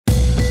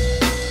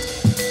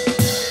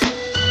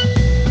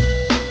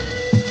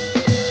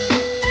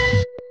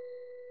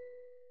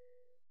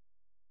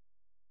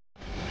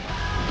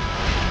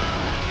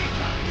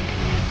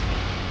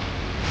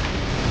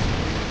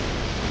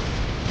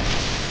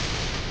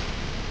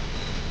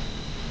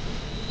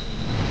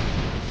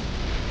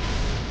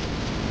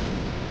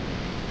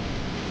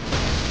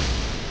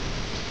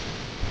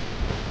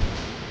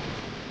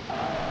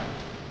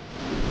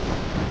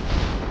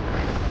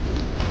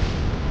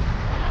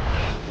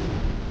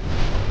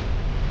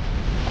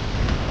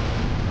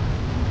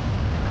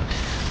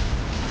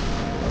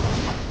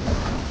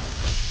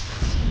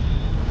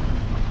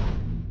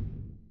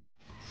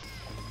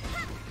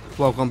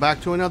Welcome back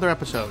to another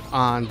episode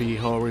on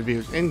Beho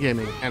Reviews in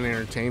Gaming and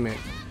Entertainment.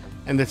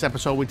 In this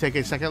episode, we take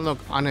a second look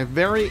on a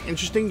very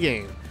interesting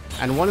game,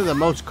 and one of the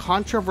most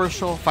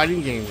controversial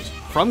fighting games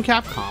from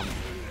Capcom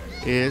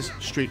is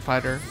Street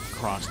Fighter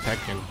X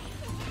Tekken.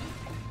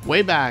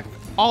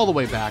 All the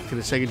way back to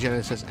the Sega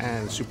Genesis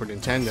and Super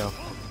Nintendo,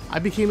 I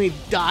became a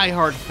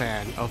die-hard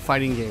fan of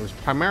fighting games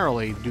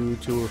primarily due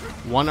to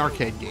one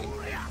arcade game,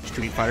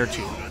 Street Fighter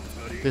II.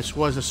 This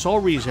was the sole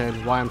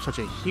reason why I'm such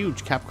a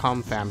huge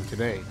Capcom fan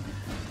today.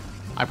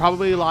 I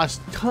probably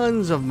lost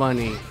tons of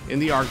money in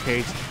the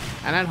arcades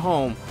and at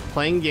home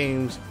playing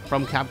games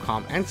from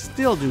Capcom, and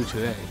still do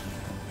today.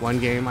 One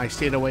game I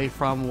stayed away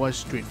from was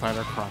Street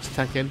Fighter X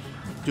Tekken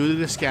due to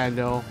the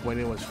scandal when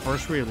it was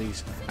first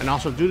released, and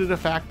also due to the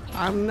fact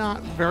I'm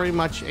not very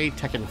much a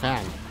Tekken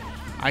fan.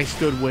 I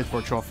stood with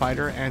Virtua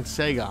Fighter and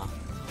Sega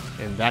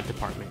in that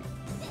department.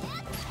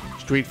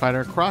 Street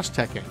Fighter X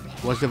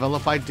Tekken was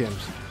developed by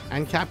DIMS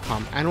and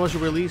Capcom and was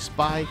released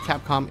by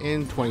Capcom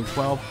in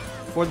 2012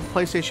 for the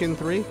PlayStation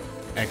 3,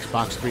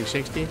 Xbox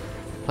 360,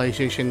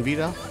 PlayStation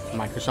Vita,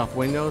 Microsoft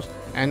Windows,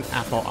 and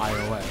Apple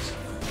iOS.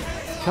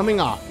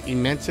 Coming off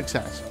immense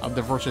success of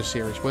the Versus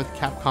series with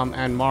Capcom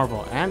and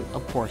Marvel, and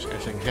of course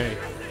SNK,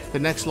 the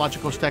next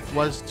logical step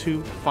was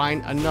to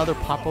find another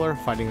popular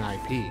fighting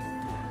IP.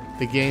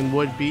 The game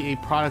would be a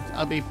product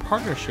of a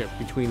partnership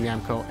between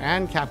Namco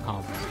and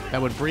Capcom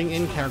that would bring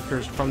in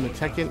characters from the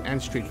Tekken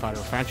and Street Fighter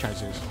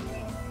franchises.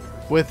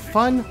 With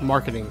fun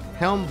marketing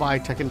helmed by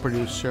Tekken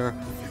producer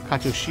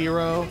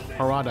Katsushiro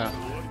Harada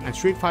and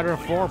Street Fighter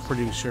IV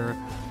producer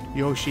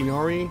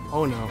Yoshinori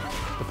Ono,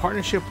 the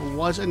partnership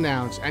was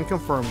announced and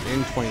confirmed in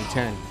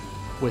 2010,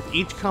 with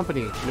each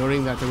company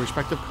noting that the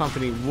respective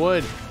company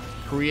would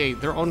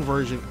create their own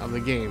version of the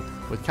game,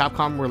 with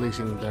Capcom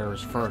releasing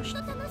theirs first.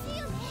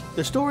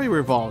 The story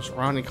revolves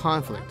around a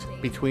conflict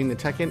between the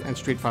Tekken and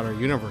Street Fighter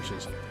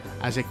universes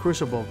as a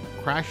crucible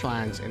crash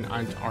lands in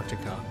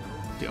Antarctica.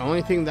 The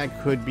only thing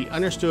that could be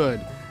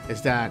understood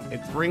is that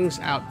it brings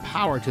out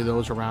power to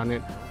those around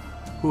it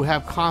who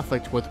have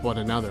conflict with one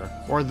another,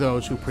 or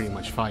those who pretty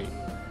much fight.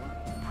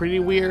 Pretty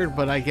weird,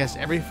 but I guess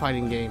every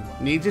fighting game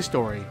needs a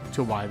story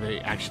to why they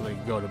actually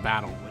go to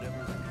battle.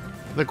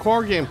 The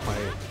core gameplay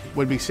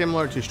would be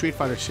similar to Street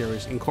Fighter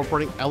series,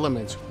 incorporating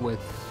elements with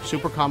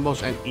super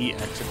combos and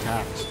EX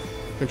attacks.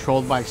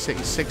 Controlled by a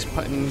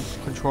 6-button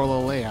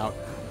controller layout,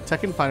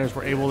 Tekken fighters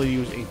were able to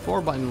use a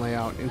 4-button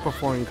layout in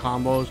performing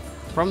combos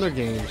from their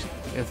games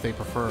if they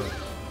preferred.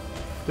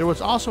 There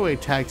was also a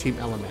tag team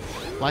element,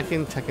 like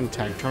in Tekken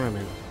Tag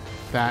Tournament,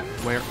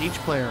 where each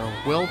player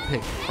will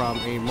pick from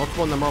a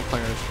multiple number of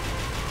players,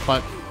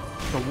 but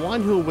the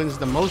one who wins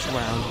the most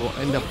rounds will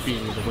end up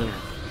being the winner.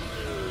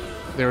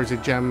 There is a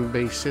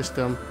gem-based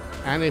system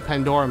and a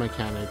Pandora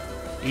mechanic.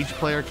 Each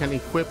player can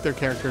equip their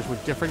characters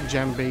with different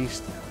gem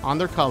based on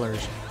their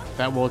colors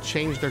that will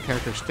change their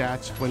character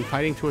stats when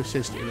fighting to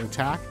assist in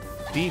attack,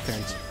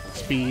 defense,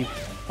 speed,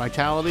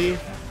 vitality,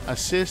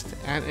 assist,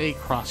 and a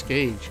cross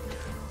gauge.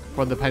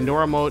 For the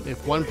Pandora mode,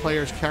 if one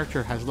player's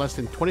character has less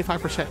than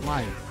 25%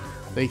 life,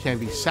 they can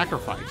be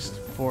sacrificed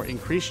for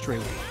increased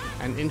strength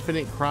and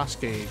infinite cross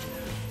gauge,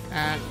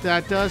 and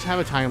that does have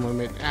a time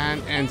limit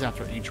and ends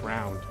after each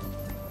round.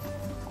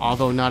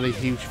 Although not a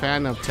huge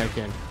fan of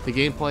Tekken, the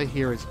gameplay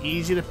here is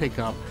easy to pick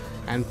up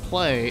and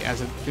play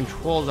as the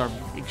controls are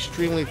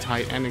extremely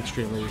tight and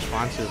extremely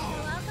responsive.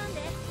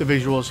 The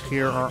visuals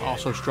here are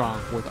also strong,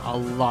 with a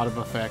lot of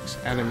effects,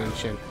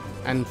 animation,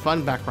 and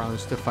fun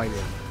backgrounds to fight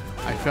in.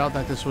 I felt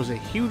that this was a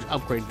huge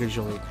upgrade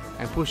visually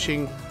and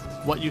pushing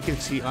what you can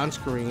see on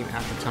screen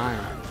at the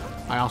time.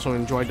 I also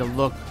enjoyed the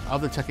look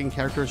of the Tekken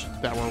characters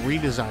that were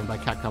redesigned by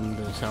Capcom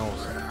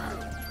themselves.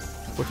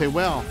 With a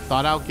well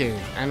thought out game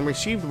and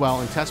received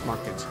well in test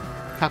markets,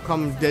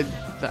 Capcom did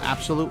the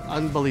absolute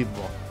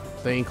unbelievable.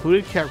 They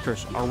included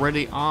characters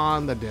already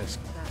on the disc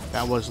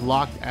that was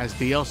locked as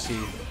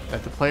DLC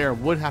that the player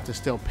would have to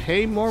still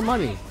pay more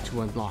money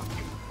to unlock.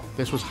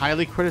 This was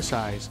highly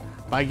criticized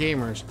by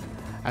gamers,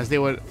 as they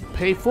would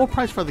pay full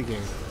price for the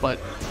game, but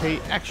pay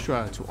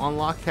extra to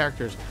unlock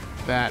characters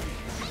that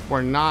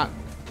were not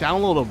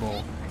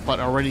downloadable but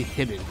already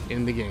hidden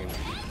in the game.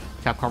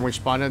 Capcom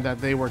responded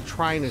that they were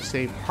trying to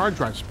save hard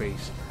drive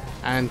space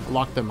and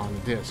lock them on the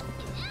disc.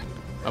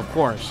 Of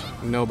course,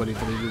 nobody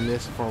believed in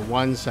this for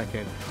 1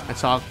 second and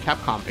saw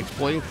Capcom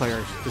exploiting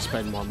players to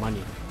spend more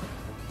money.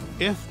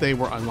 If they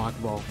were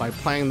unlockable by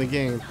playing the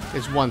game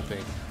is one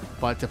thing,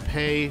 but to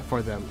pay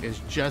for them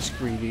is just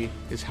greedy,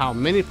 is how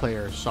many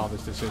players saw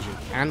this decision,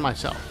 and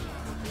myself.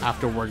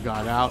 After word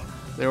got out,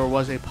 there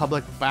was a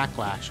public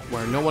backlash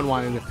where no one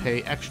wanted to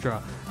pay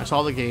extra and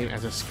saw the game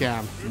as a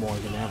scam more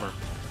than ever.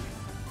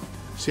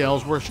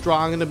 Sales were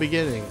strong in the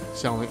beginning,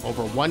 selling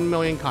over 1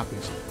 million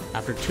copies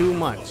after 2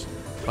 months,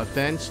 but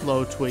then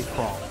slowed to a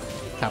crawl.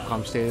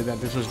 Capcom stated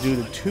that this was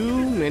due to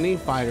too many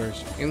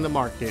fighters in the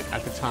market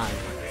at the time.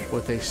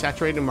 With a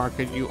saturated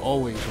market, you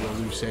always will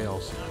lose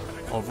sales.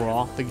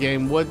 Overall, the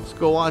game would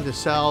go on to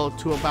sell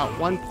to about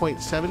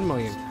 1.7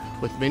 million,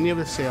 with many of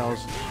the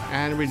sales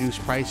and reduced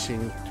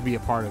pricing to be a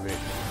part of it.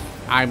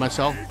 I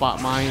myself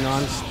bought mine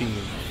on Steam.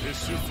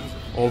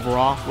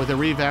 Overall, with a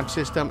revamped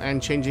system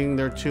and changing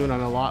their tune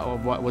on a lot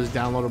of what was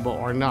downloadable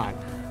or not,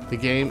 the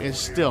game is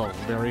still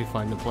very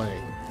fun to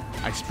play.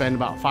 I spent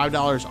about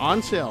 $5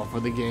 on sale for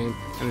the game,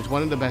 and it's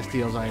one of the best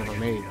deals I ever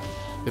made.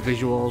 The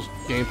visuals,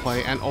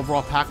 gameplay, and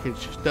overall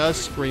package does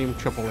scream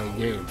AAA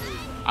game.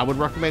 I would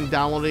recommend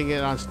downloading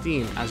it on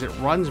Steam as it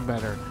runs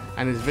better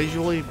and is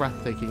visually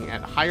breathtaking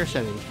at higher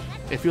settings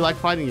if you like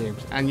fighting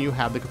games and you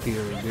have the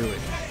computer to do it.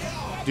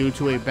 Due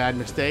to a bad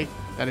mistake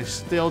that is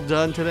still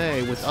done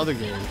today with other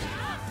games,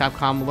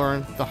 Capcom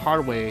learned the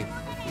hard way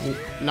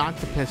not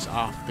to piss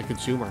off the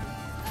consumer.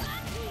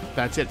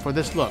 That's it for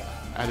this look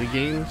at a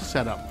game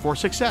set up for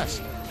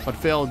success, but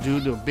failed due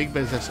to big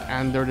business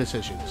and their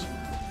decisions.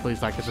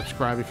 Please like and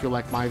subscribe if you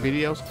like my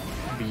videos.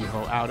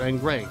 Beho out and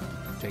Greg.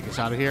 Take us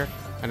out of here,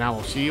 and I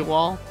will see you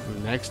all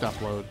next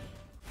upload.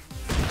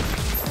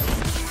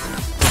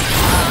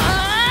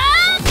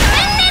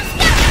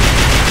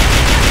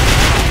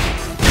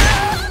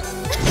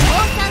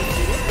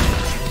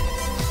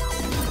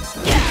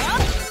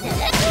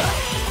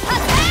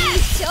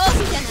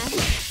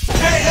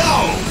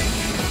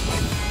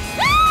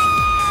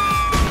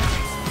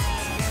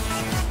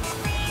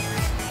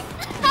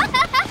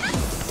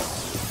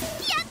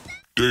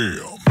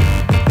 Damn.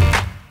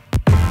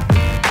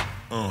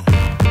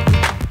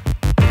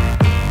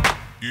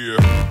 Yeah.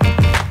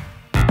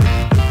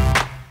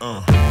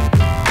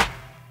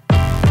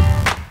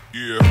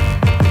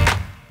 Yeah.